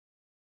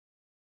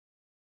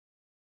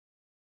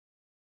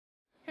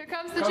Here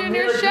comes the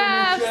junior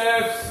chefs.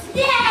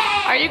 Yay!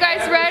 Are you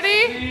guys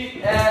ready?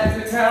 Seat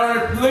at the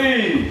counter,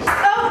 please.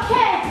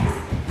 Okay.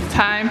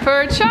 Time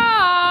for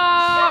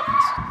Chopped.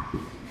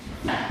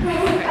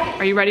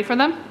 Are you ready for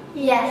them?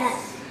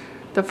 Yes.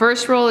 The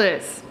first rule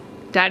is,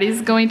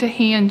 Daddy's going to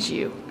hand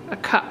you a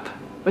cup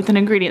with an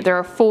ingredient. There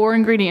are 4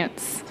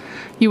 ingredients.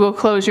 You will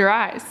close your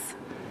eyes.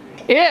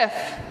 If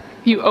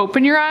you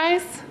open your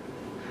eyes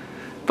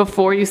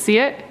before you see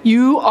it,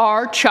 you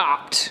are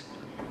chopped.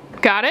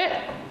 Got it?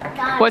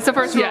 What's the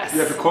first? Yes. You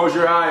have to close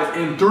your eyes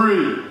in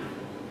 3,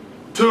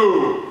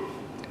 2,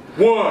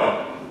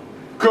 1,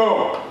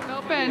 go.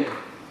 Open.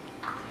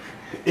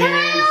 Can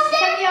we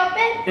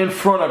open? In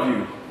front of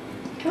you.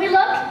 Can we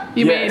look?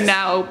 You may Yes.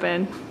 now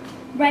open.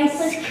 Rice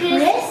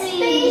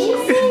Krispies. We're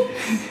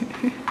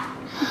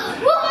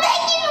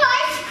making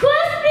Rice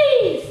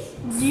Krispies.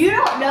 You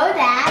don't know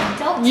that.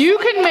 Don't. You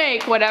can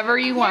make whatever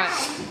you want.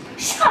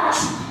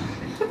 Shush.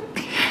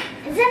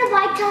 Is that a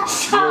white top? Your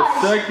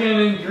Shush. second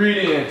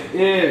ingredient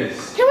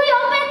is Can we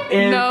open?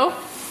 in No.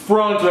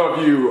 front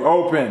of you.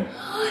 Open.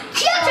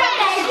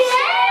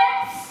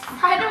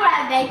 I know what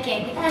I'm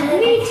making. Me too.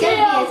 It's gonna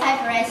be a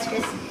type of Rice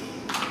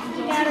Krispies.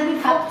 You gotta be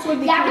helpful. In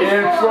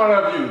front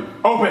of you.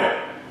 Open.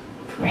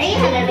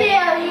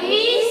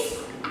 Cranberries.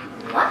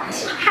 What?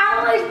 How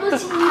are we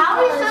supposed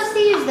to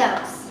use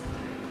those?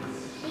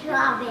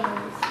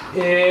 Strawberries.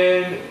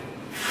 In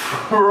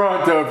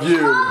front of you.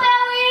 Strawberries.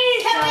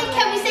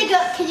 Can we say go?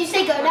 Can you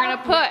say go We're now? gonna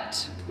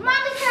put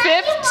Mommy,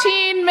 can I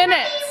 15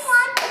 minutes.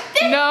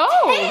 15? No.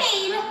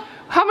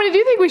 How many do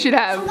you think we should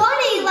have?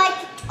 20, like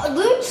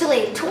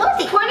loosely.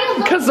 20. 20.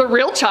 Because the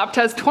real Chopped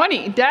has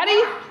 20.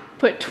 Daddy,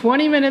 put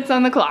 20 minutes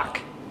on the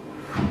clock.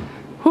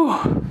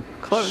 Whew.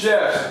 Close.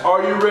 Chefs,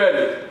 are you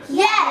ready?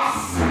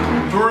 Yes.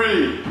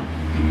 3,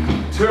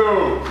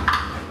 2,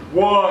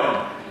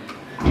 1,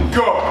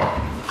 go.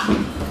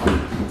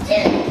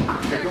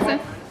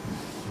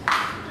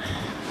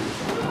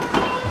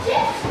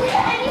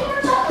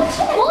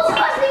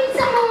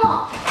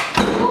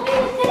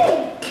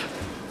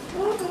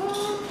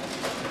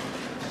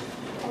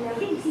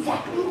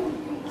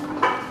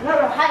 I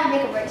don't know how to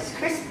make a Rice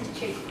Krispies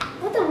treat.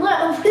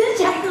 What is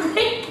Jackie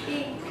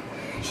making?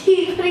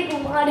 She's putting a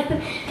lot of.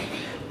 Daddy,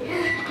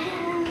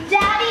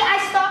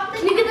 I stopped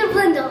the. Look at the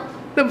blender.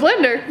 The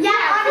blender? Yeah, I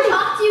want to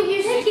talk to you.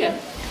 Use the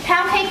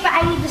pound cake, but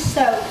I need the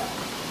stove.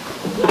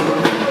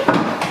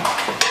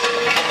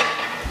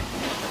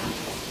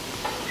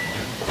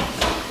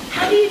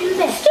 How do you do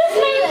this? Excuse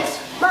me.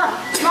 Mom.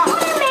 How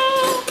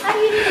do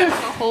you do this? A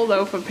whole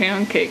loaf of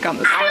pound cake on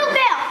the I stove. don't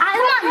fail.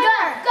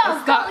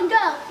 Go and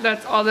go.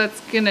 That's all that's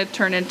gonna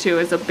turn into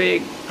is a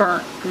big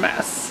burnt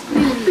mess.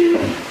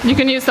 You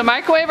can use the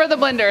microwave or the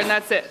blender and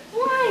that's it.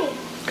 Why?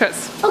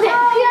 Cause Okay,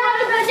 I'm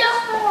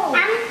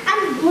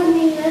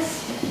blending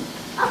this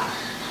up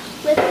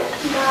with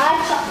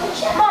my chocolate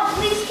chip. Mom,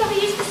 please, can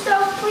we use the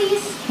stove,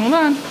 please? hold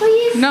on.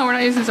 Please? No, we're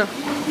not using stuff.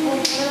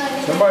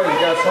 Somebody's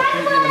got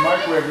something in the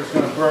microwave that's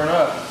going to burn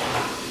up.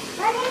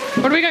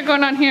 What do we got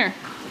going on here?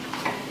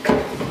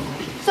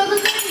 So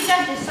there's going to be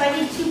judges, so I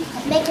need to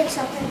make it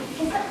something.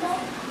 Is that no?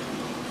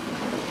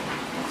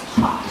 It's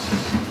hot.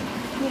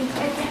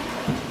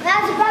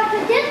 That's about to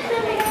dip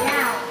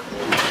now.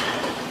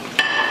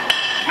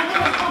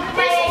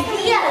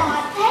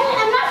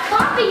 I'm not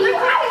copying. You're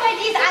copying my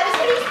ideas. I was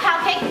going to use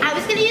pound cake. I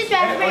was going to use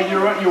raspberry. Oh,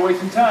 you're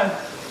wasting time.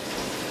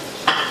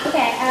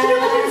 Okay. Can you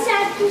look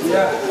inside?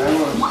 Yeah, I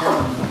will.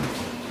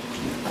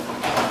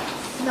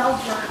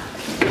 Smells burnt.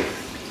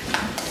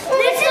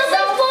 This is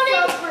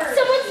spawning.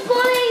 Someone's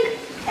spawning.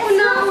 Oh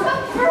no.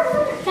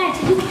 Guys,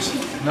 did you watch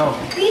it? No.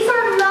 These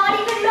are not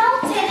even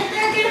melted.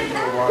 They're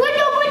gonna.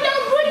 Window.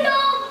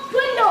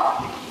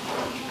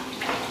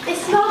 They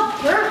smell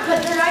burnt,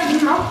 but they're not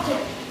even melted.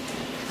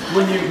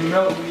 When you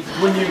melt,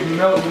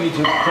 you need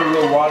to put a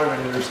little water in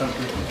it or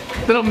something.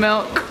 Little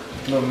milk.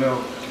 A little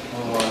milk.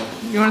 Little water.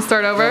 You wanna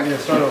start over? Yeah,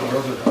 start over.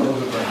 Those are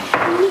burnt.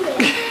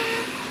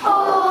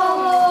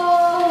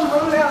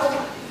 Oh no.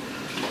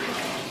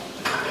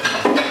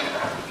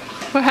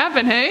 What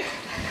happened, hey?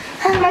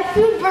 My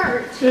food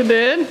burnt. It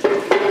did?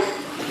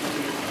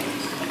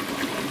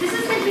 This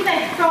is gonna be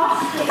my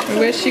frosting. I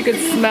wish you could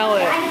smell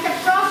it. I need to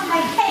frost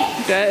my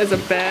cake. That is a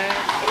bad.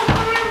 What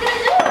am I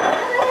gonna do?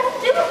 What am I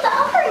gonna do with the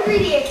other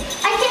ingredients?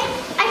 I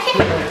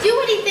can't do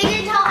anything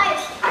until I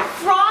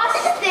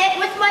frost it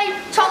with my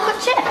chocolate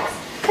chips.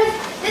 Cause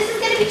this is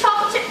gonna be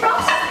chocolate chip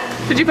frosting.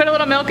 Did you put a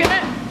little milk in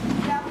it?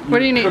 What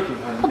do you need?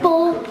 A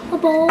bowl, a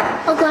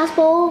glass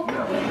bowl.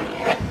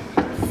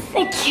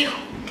 Thank you.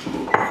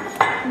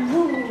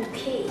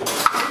 Okay.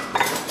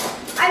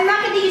 I'm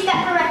not gonna use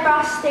that for my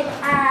frosting.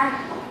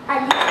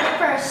 I'm using it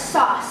for a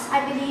sauce.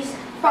 I'm gonna use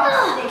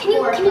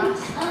frosting for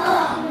sauce.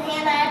 Oh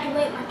man, I have to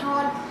wait my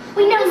time.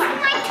 Wait, no, my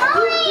time.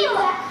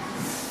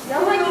 No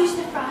one used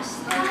the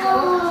frosting.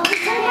 Oh, the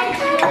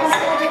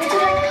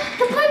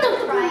blender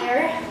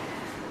fryer.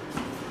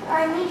 I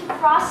need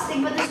frosting,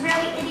 but there's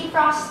barely any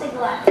frosting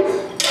left. And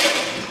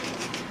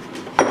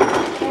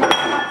it's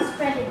not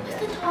spreading good.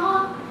 The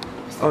top.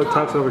 Oh, the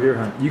top's over here,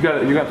 huh? You got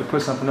to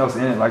put something else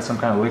in it, like some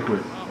kind of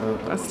liquid.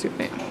 That's too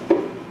big.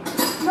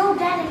 No,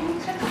 Daddy.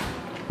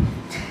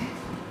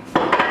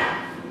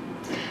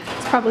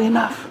 It's probably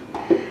enough.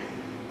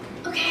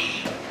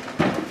 Okay.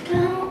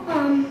 Now,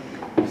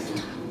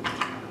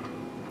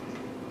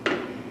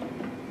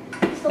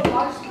 is the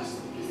water supposed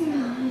to be?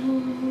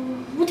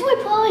 What do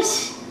I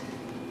polish?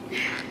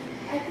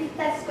 I think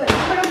that's good.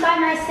 Put them by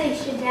my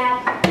station,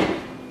 Dad.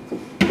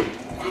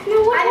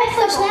 I mixed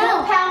up a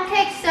whole pound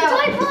cake, so. What do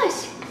I polish?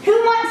 Who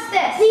wants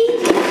this?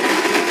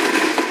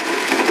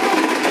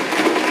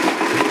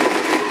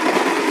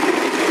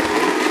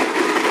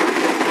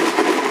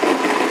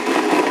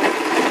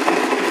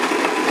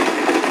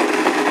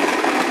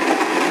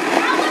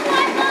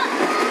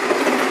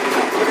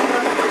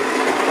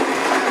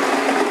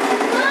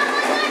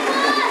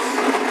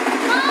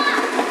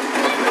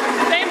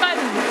 Same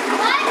button.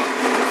 What?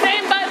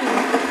 Same button.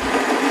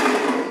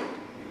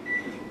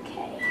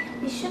 Okay,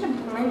 you should have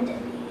blended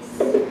these.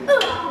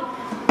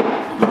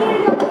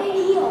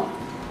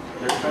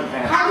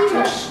 How do you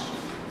brush?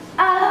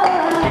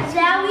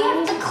 Now we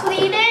have to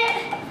clean it.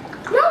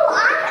 No,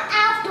 I'm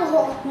after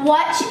her.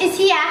 What is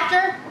he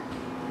after?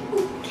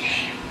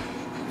 Okay.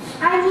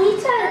 I need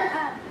to.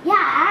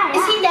 Yeah,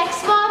 is he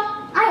next,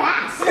 Mom? I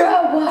asked.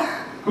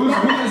 Whose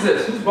is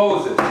this? Whose bowl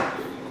is this?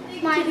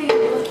 Mine.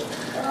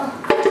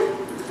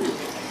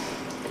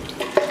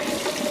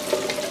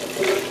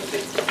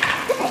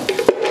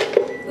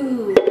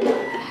 Ooh.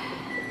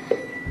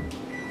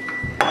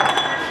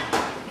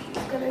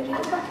 Gonna do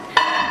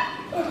that.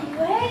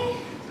 Anyway.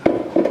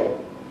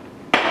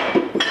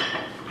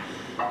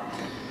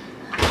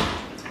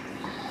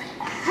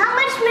 How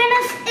much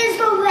minutes is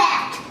there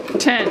left?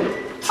 10.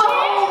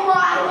 Oh my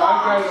I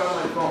got god. it on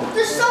my phone.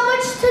 There's so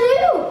much to do.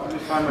 Let me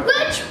find my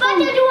Which button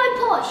do I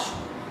push?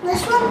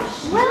 This one?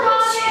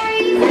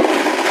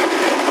 Strawberries.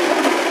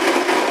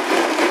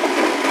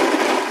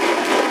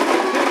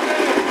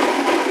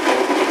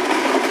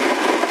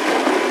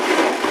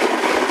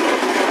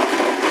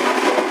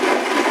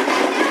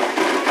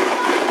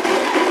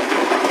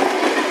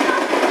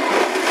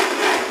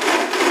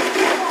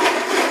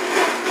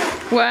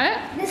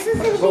 What? This is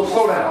gonna be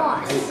Slow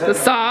down. sauce. The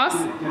sauce?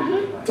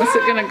 What's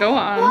it gonna go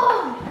on?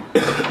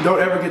 Don't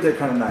ever get that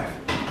kind of knife.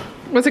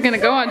 What's it gonna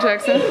go on,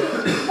 Jackson?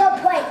 The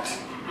plate.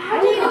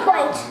 I need a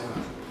plate.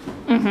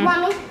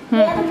 Mommy, we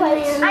have a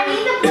plate. I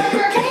need the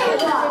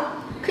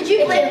plate. Could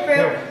you flip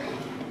through?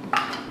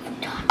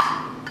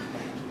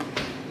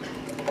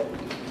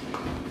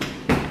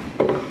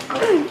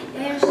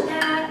 There's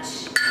that.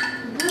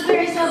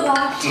 Blueberries are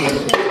washed.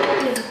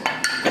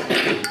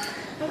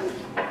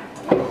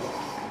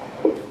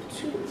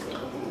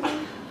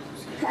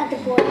 At the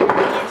board. I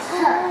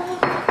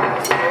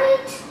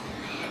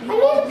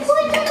need a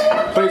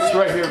plate. Plate's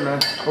right here, man.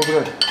 Over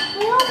there.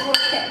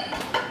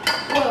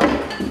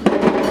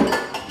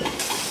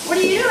 What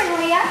are you doing,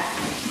 Leah?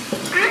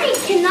 I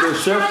cannot. The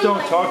chefs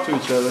don't talk to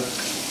each other.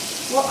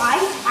 Well,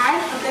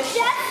 the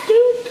chefs do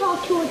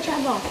talk to each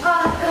other.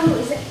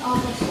 Is it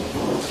almost?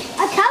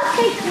 A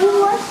cupcake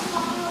was.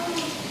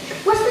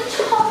 What's the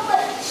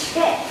chocolate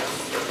chip?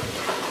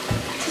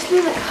 Just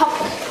need a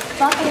couple.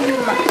 Not gonna do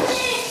much.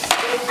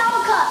 Our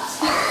cups.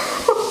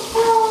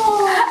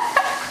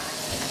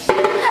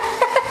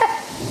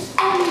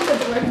 The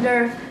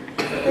blender.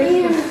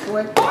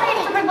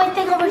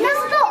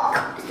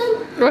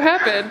 What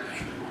happened?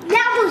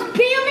 Now there's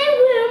barely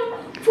room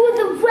for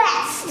the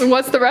rest. And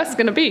what's the rest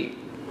gonna be?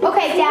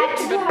 Okay, Dad,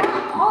 can you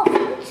help?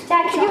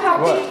 Dad, can you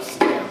help What? me?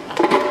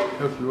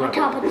 Help you out.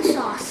 Top of the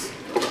sauce.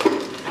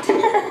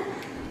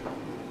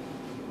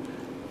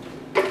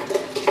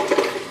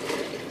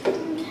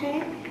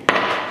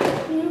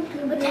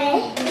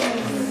 Okay.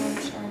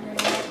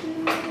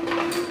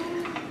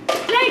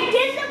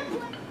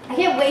 I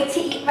can't wait to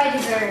eat my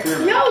dessert.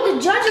 No,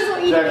 the judges will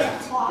eat it.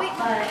 Wait,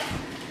 but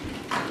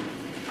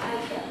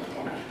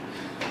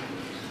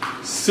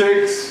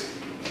 6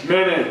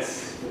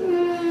 minutes.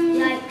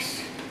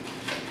 Yikes.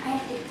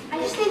 I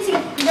just need to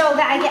know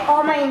that I get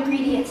all my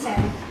ingredients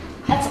in.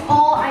 That's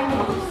all I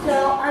need.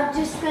 So I'm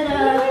just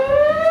gonna.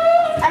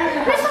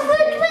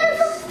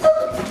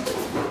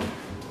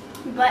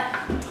 But.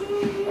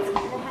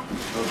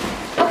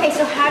 Okay,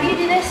 so how do you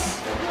do this?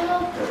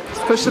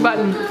 Just push the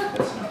button.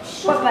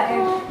 What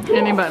button?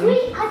 Any button.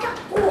 I got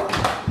four.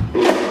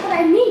 What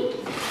I need.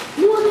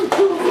 You want me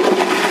to.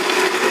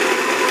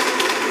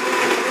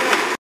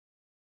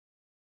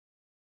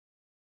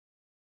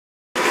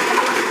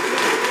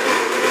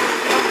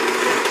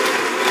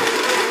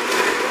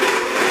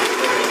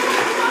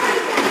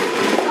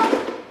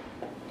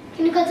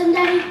 Can you cut some,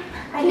 Daddy?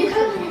 Can you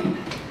cut them?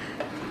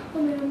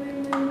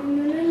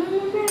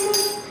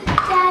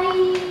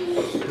 Daddy.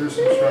 Here's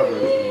some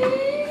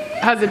strawberries.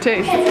 How's it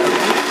taste?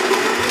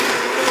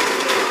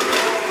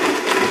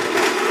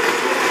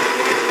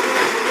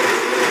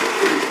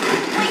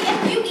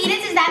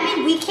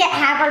 We can't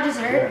have our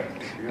dessert.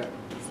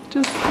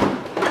 Just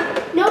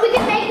No, we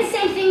can make the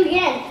same thing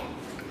again.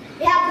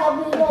 Yeah, but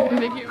we won't.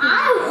 Make it-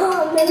 I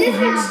will. This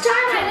next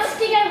time, I don't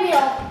think I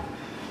will.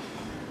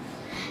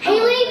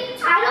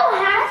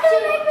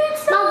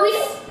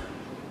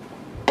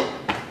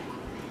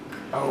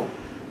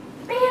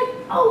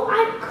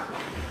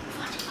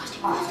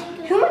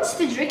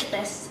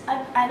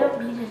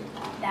 needed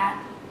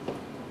that.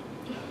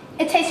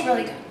 It tastes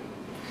really good.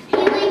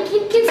 Haley,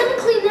 can someone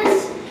clean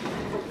this?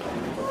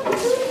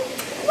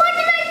 Why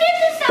did I get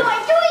this though? I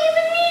don't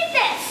even need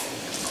this.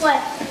 What?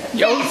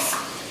 Yogurt.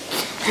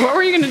 What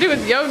were you gonna do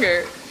with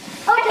yogurt?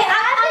 Okay,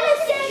 I'm gonna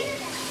say.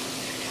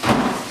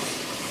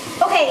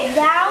 Okay,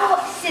 now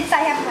since I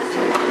have left,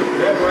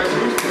 Yeah, Rice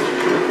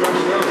Krispies.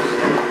 Crush those.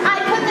 I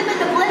put them in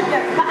the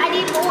blender, but I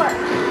need more.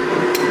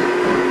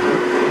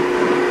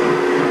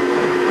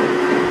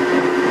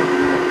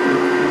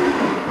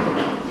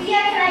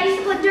 Yeah, can I use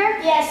the blender?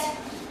 Yes.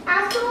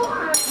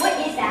 What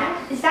is that?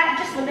 Is that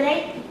just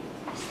lemonade?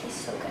 This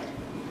tastes so good.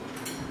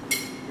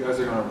 You guys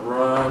are gonna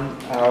run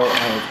out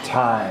of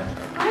time.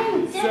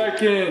 I'm dead.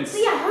 Seconds.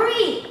 Yeah,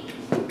 hurry.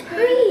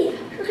 Hurry.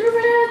 We're gonna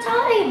run out of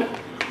time.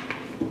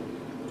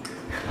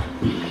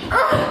 I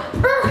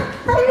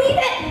need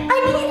it. I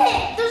need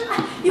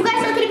it. You guys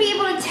are gonna be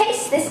able to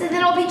taste this and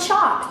then it'll be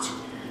chopped.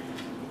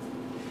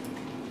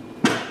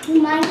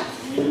 Mine.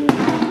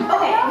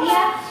 Okay,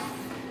 Leah.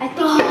 I think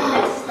you're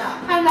messed up.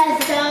 I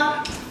messed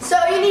up. So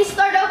you need to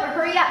start over.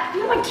 Hurry up.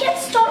 No, I can't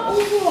start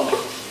over.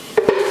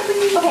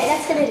 Okay,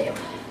 that's gonna do.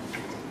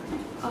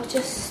 I'll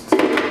just do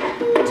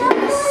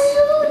this.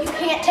 You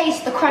can't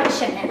taste the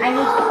crunch in it. I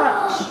need the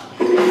crunch.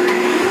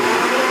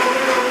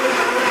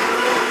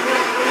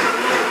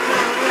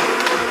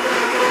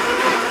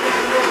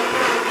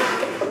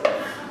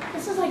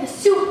 This is like a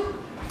soup.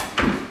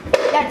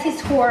 That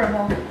tastes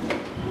horrible.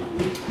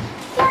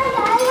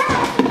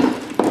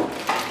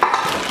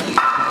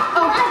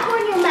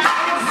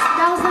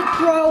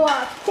 Grow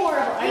up.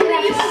 Horrible.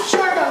 Haley, you want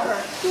short over.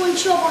 You want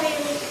trouble,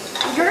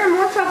 Haley. You're in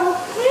more trouble.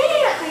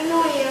 Yeah, I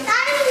know you. I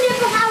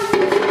never have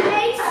one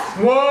face.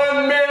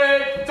 1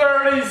 minute,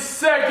 30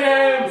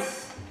 seconds.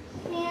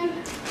 Man.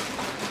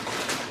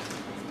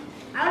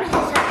 I want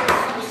to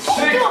hit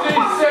 60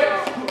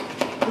 seconds.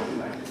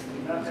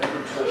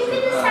 Can you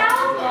get this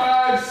out?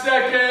 5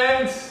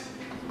 seconds.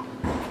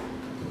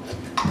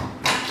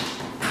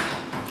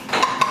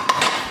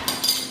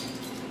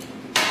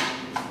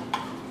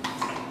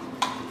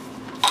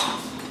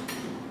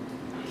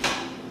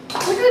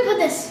 Where do we put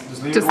this?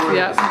 Just leave Just, it where it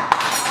yeah. is.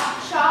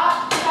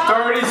 Shot.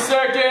 30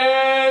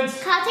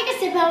 seconds. Can I take a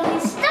sip out of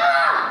these?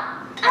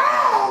 Stop!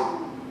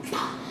 Oh!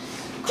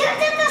 Get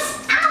this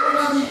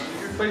out!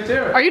 Your plate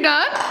there. Are you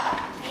done? I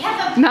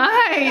have a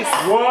Nice.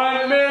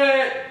 1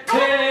 minute,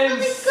 10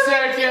 I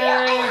seconds.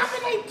 have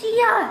an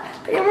idea,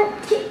 but it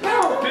won't get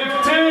out.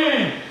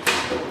 15.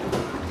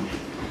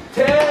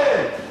 10.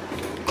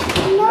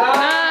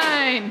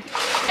 9,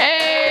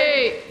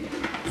 8,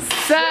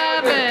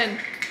 7,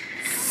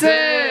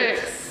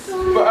 6,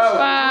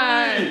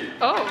 5.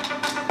 Oh.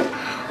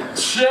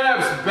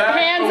 Chef's back.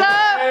 Hands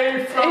up.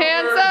 away from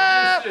Hands their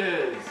up.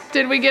 dishes.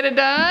 Did we get it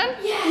done?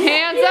 Yes.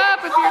 Hands up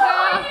if you're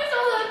done.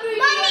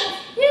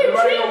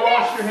 Everybody go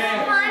wash your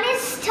hands. Mine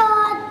is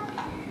Todd.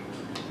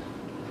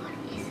 What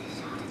is this?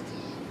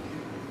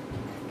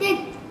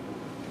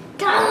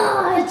 The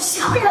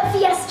chocolate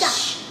fiesta.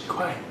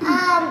 Quiet.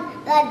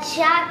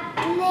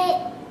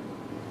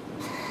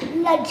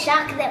 The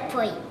chocolate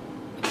plate.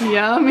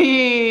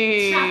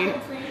 Yummy.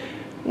 Chocolate plate.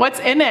 What's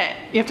in it?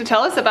 You have to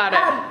tell us about it.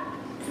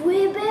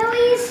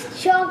 Blueberries,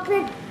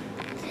 chocolate,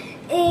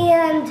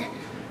 and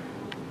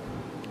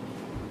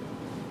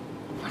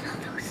what are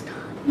those?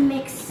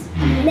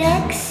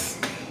 Mix,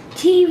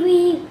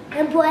 kiwi,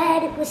 and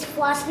bread with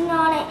frosting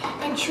on it,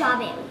 and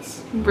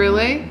strawberries.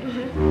 Really?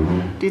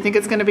 Do you think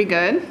it's gonna be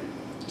good?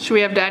 Should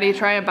we have Daddy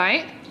try a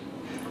bite?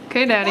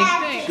 Okay, Daddy. Yeah.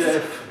 Thanks.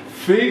 Chef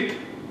Feek.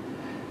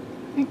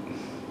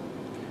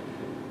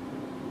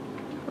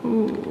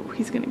 Ooh,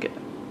 he's gonna get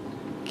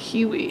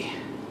kiwi.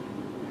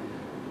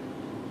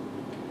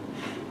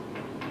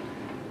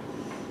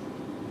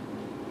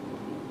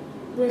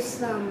 With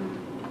some,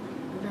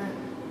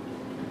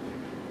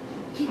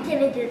 he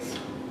did it this.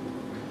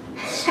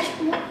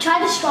 Try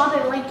the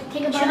strawberry, like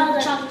take a bite of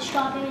the chocolate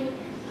strawberry.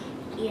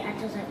 Yeah, it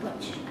doesn't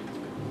much.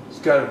 It's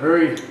got a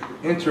very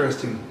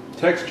interesting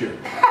texture.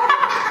 That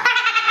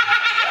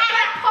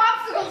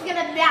popsicle's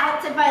gonna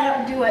melt if I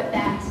don't do it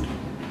fast.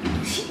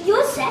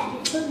 You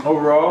said.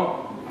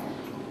 Overall,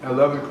 I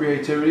love the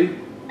creativity,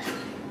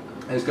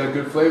 and it's got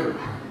good flavor.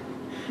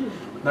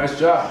 Nice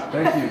job.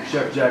 Thank you,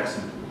 Chef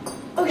Jackson.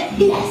 Okay,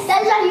 yes,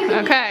 that's how you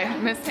can. Okay,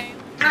 Miss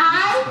Haynes.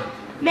 I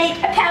make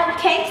a pound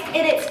cake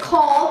and it's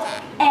called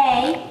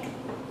a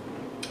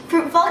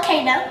fruit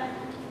volcano.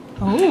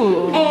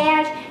 Ooh.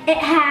 And it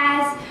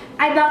has,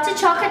 I melted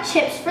chocolate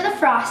chips for the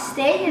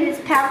frosting and it's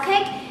pound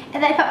cake.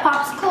 And then I put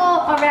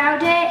popsicle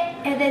around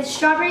it and then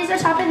strawberries on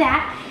top of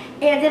that.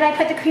 And then I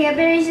put the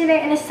cranberries in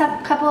it and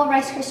a couple of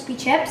Rice Krispie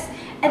chips.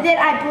 And then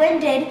I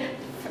blended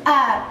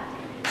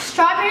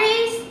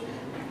strawberries,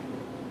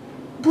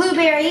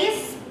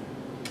 blueberries,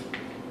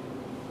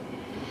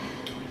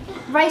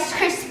 Rice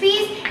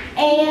Krispies,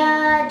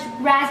 and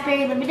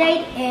raspberry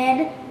lemonade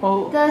in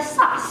Oh. the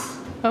sauce.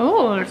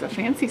 Oh, there's a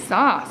fancy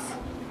sauce.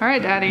 All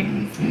right,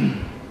 Daddy.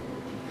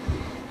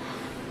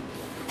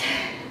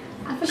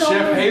 I forgot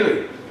Chef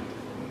Haley,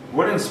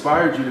 what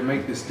inspired you to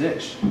make this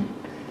dish?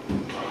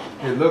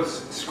 Is It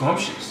looks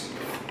scrumptious.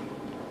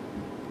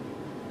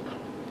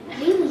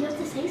 Maybe you have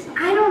to say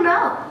something. I don't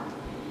know.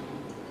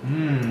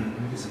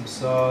 Maybe some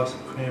sauce,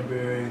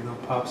 cranberry, little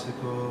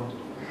popsicle,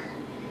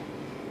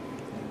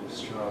 and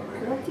strawberry.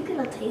 I don't think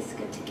it'll taste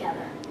good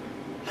together.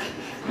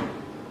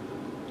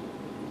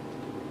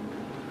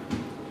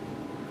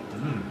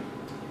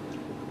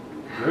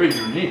 Very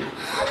unique.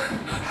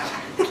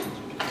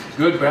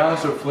 Good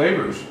balance of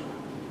flavors.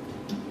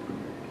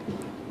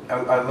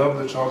 I love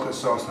the chocolate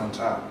sauce on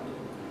top.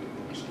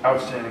 It's an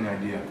outstanding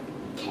idea.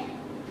 Okay.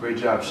 Great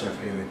job, Chef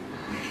Haley.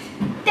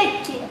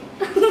 Thank you.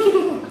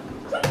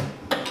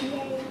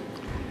 Yay.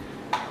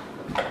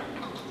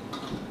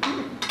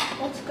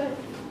 That's good.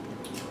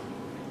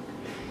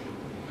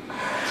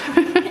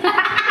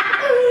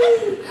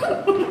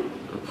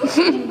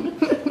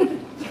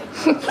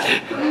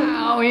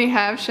 Now we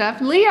have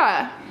Chef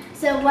Leah.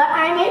 So what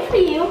I made for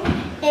you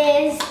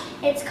is,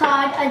 it's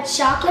called a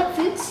chocolate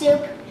fruit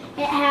soup.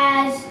 It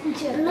has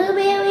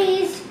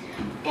blueberries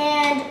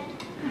and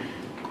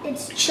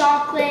it's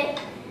chocolate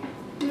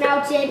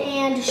melted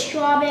and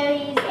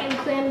strawberries and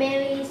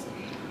cranberries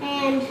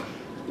and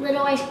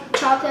little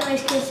chocolate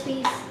Rice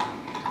Krispies.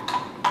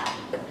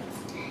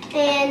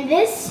 And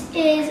this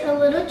is a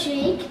little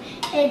drink.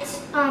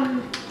 It's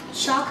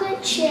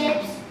chocolate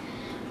chips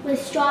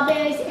with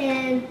strawberries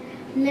and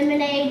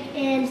lemonade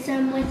and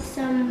some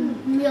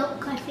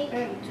milk, I think.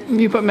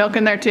 You put milk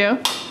in there too?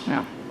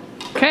 Yeah.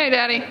 Okay,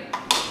 Daddy.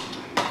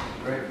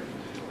 Great.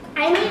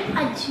 I made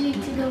a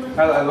drink to go with it.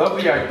 I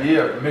love the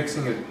idea of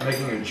making a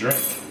drink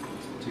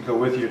to go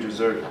with your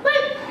dessert. Wait,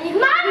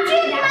 my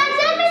drink, my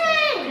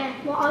lemonade! Okay,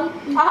 well I'll eat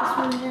this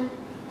one then.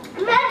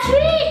 My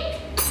drink!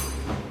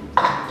 I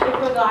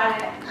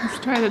forgot it. Let's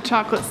try the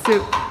chocolate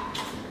soup.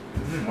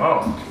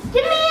 Wow.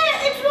 Give me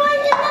it, it's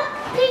right in the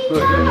pink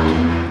Look, cup.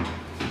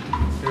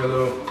 Here, a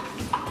little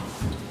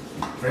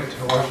drink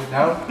to wash it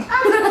down.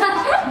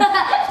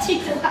 She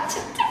can watch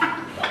it down.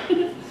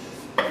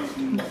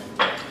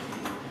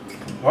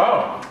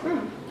 Wow.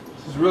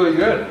 This is really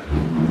good.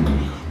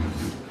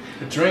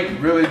 The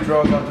drink really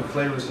draws out the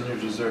flavors in your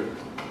dessert.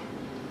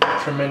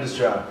 Tremendous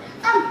job.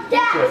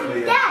 Dad, Chef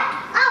Leah. Dad,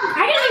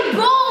 I gotta be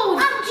bold.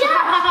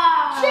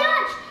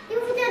 Judge, you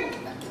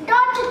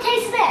got to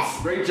taste this.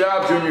 Great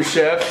job, Junior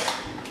Chef.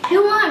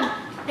 Who won?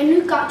 And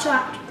who got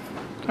chopped?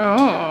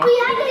 Oh. We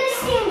have to just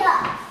stand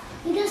up.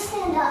 You just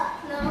stand up.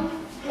 No?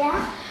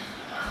 Yeah?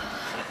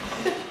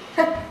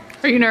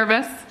 Are you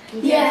nervous?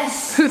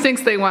 Yes. Who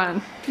thinks they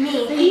won?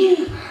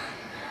 Me.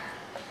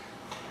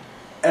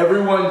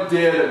 Everyone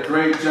did a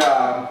great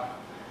job.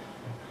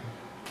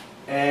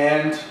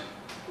 And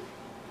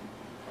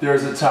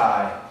there's a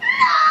tie.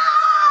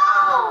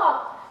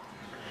 No!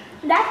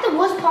 That's the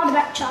worst part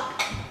about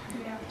chopped.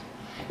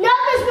 No,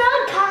 there's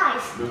no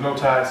ties. There's no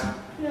ties.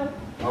 No.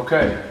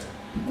 Okay.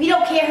 We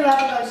don't care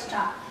whoever goes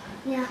top.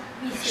 Yeah.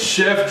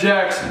 Chef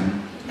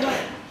Jackson,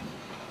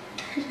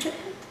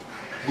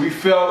 we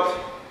felt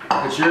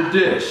that your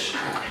dish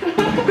was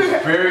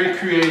very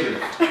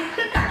creative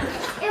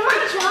Am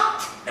I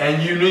chopped?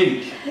 and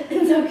unique.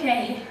 It's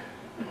okay.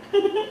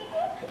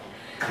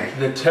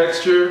 The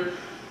texture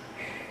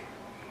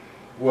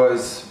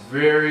was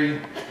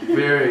very,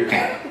 very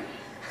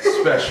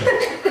special.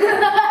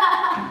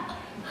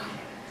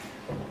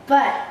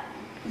 But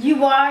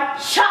you are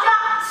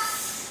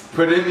chopped.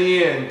 But in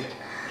the end,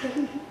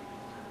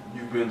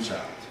 you've been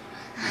chopped.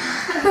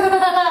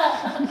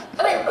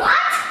 Wait, what?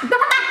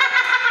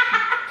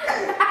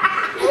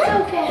 It's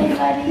okay,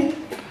 buddy.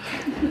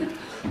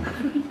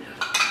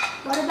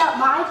 What about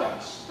my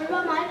dish? What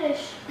about my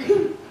dish?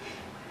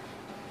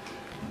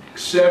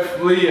 Chef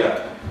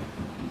Leah,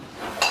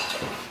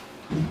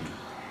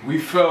 we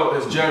felt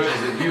as judges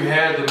that you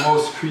had the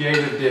most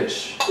creative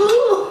dish.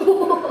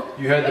 Ooh.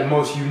 You had the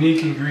most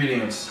unique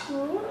ingredients.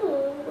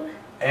 Ooh.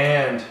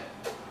 And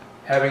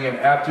having an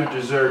after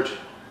dessert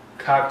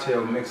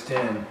cocktail mixed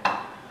in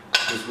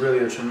was really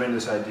a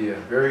tremendous idea.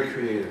 Very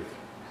creative.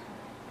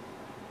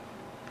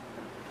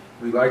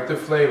 We like the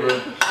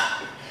flavor,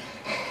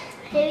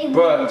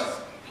 but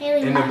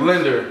in the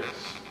blender,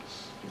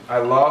 I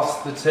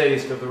lost the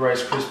taste of the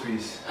Rice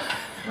Krispies.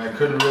 And I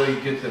couldn't really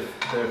get the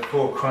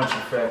full crunch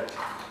effect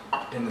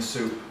in the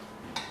soup.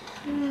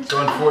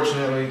 So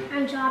unfortunately,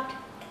 I'm chopped.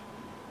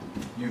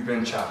 you've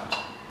been chopped.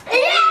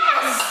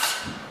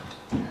 Yes!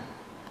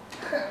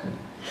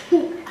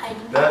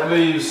 That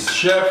leaves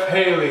Chef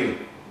Haley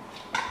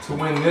to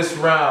win this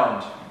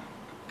round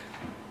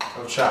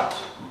of Chopped.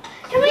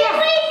 Can we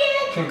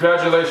play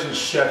Congratulations,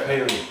 Chef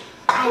Haley.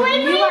 I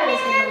knew I was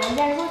going to win.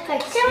 That looked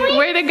like soup.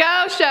 Way to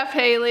go, Chef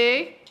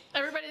Haley.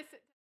 Everybody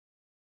sit.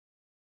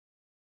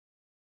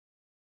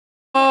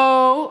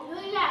 Oh,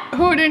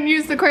 who didn't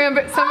use the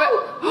cranberry? Mine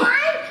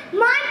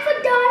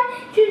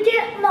forgot to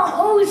get the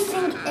whole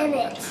sink in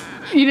it.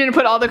 You didn't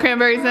put all the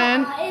cranberries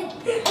in?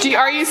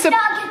 Are you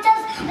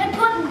and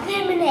put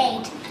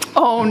lemonade.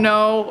 Oh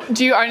no.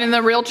 Are in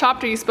the real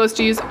Chopped, are you supposed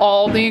to use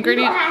all the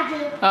ingredients?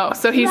 Oh,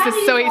 so he's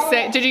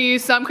saying, did you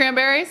use some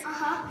cranberries?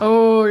 Uh-huh.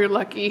 Oh, you're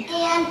lucky.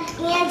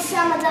 And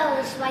some of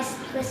those Rice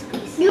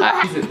Krispies.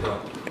 Use it though.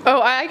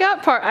 Oh, I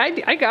got part.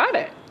 I got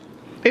it.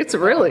 It's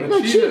really.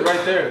 The cheese is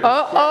right there.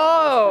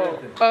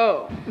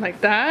 Oh, like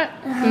that?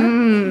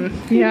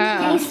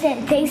 Yeah. Taste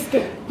it, taste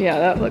it. Yeah,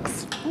 that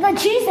looks. The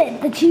cheese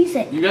it, the cheese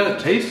it. You gotta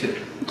taste it.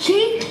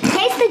 Taste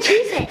the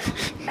cheese it.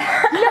 No,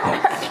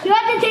 you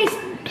have to taste.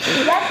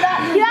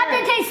 You have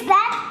to taste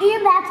that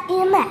and that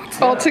and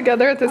that. All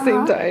together at the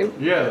same time.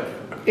 Yeah.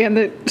 And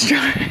the.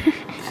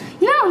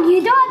 No,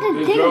 you don't have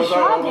to It take a draws out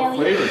all the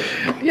strawberry.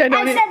 flavors. Yeah, I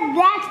don't said it.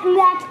 that and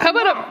that. How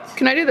about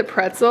can I do the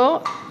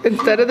pretzel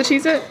instead of the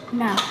Cheez-It?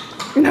 No,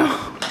 No.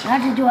 you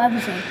have to do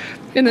everything.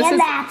 And this And is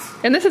that.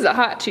 and this is a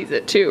hot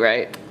Cheez-It too,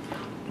 right?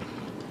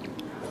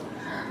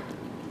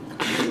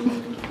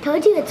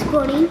 Told you it's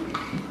floating.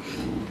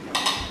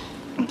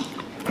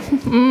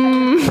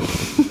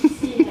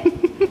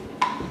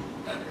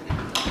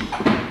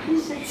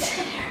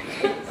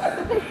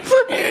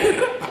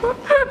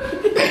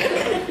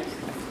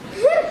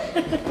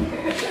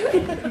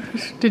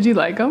 Did you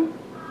like them?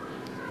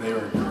 They were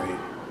great.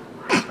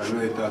 I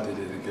really thought they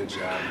did a good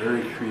job.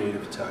 Very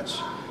creative touch.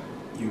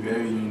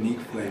 Very unique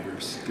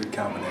flavors. Good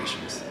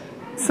combinations.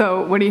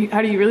 So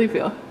how do you really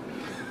feel?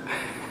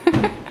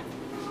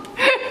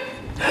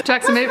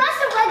 Jackson, maybe We're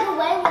supposed to run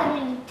away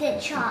when we did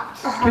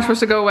chopped. you're supposed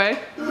to go away?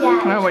 Yeah.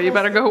 Oh, well, you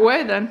better go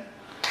away then.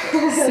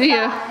 See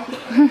ya.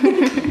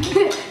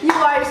 You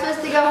are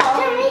supposed to go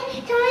home.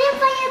 Can we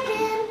play a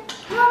game?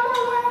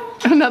 Mama,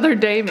 Another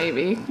day,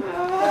 maybe.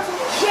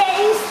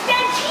 Chase the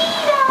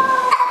Cheeto!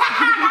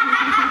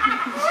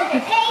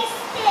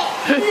 Taste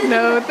it!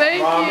 No,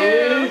 thank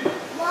you.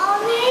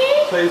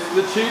 Mommy? Taste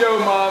the Cheeto,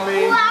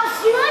 mommy.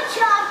 Well, you're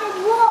chopping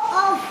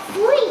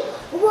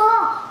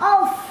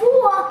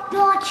four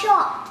not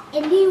chopped.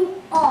 And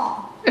you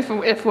are.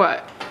 If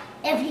what?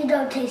 If you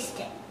don't taste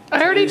it.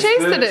 I already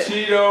tasted the it.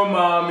 Cheeto,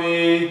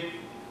 mommy.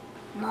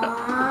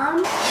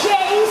 Mom,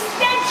 chase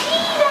the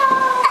Cheeto!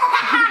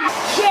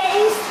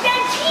 Chase the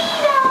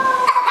Cheeto!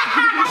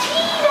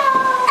 Cheeto!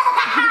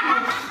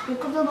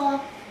 Look at the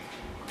ball.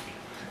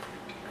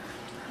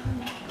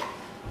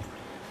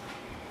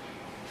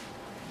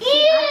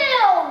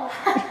 Ew!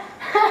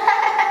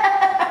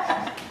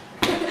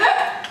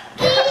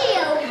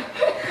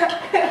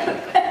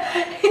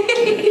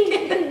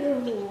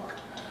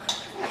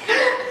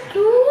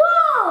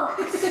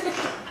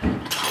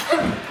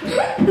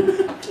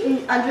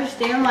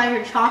 Understand why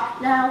you're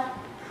chopped now?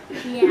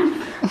 Yeah.